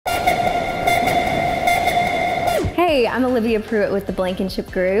Hey, I'm Olivia Pruitt with the Blankenship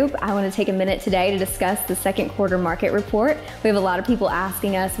Group. I want to take a minute today to discuss the second quarter market report. We have a lot of people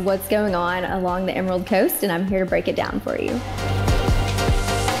asking us what's going on along the Emerald Coast, and I'm here to break it down for you.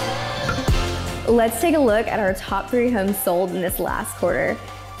 Let's take a look at our top 3 homes sold in this last quarter.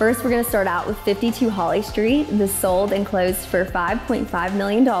 First, we're going to start out with 52 Holly Street. This sold and closed for $5.5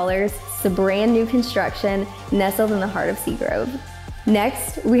 million. It's a brand new construction nestled in the heart of Seagrove.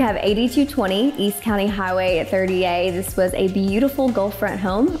 Next, we have 8220 East County Highway 30A. This was a beautiful Gulfront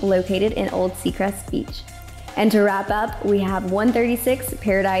home located in Old Seacrest Beach. And to wrap up, we have 136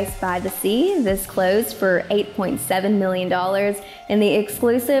 Paradise by the Sea. This closed for $8.7 million in the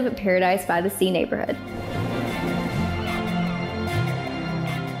exclusive Paradise by the Sea neighborhood.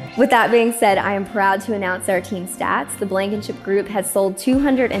 With that being said, I am proud to announce our team stats. The Blankenship Group has sold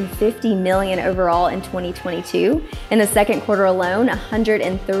 $250 million overall in 2022. In the second quarter alone,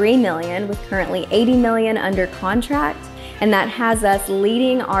 $103 million, with currently $80 million under contract. And that has us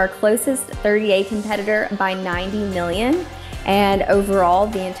leading our closest 30A competitor by $90 million. And overall,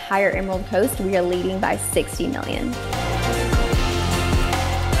 the entire Emerald Coast, we are leading by $60 million.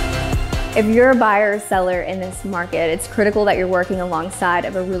 If you're a buyer or seller in this market, it's critical that you're working alongside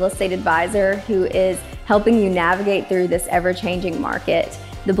of a real estate advisor who is helping you navigate through this ever-changing market.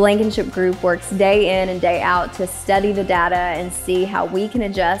 The Blankenship Group works day in and day out to study the data and see how we can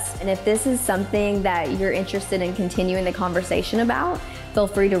adjust. And if this is something that you're interested in continuing the conversation about, feel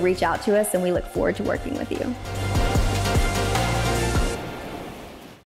free to reach out to us, and we look forward to working with you.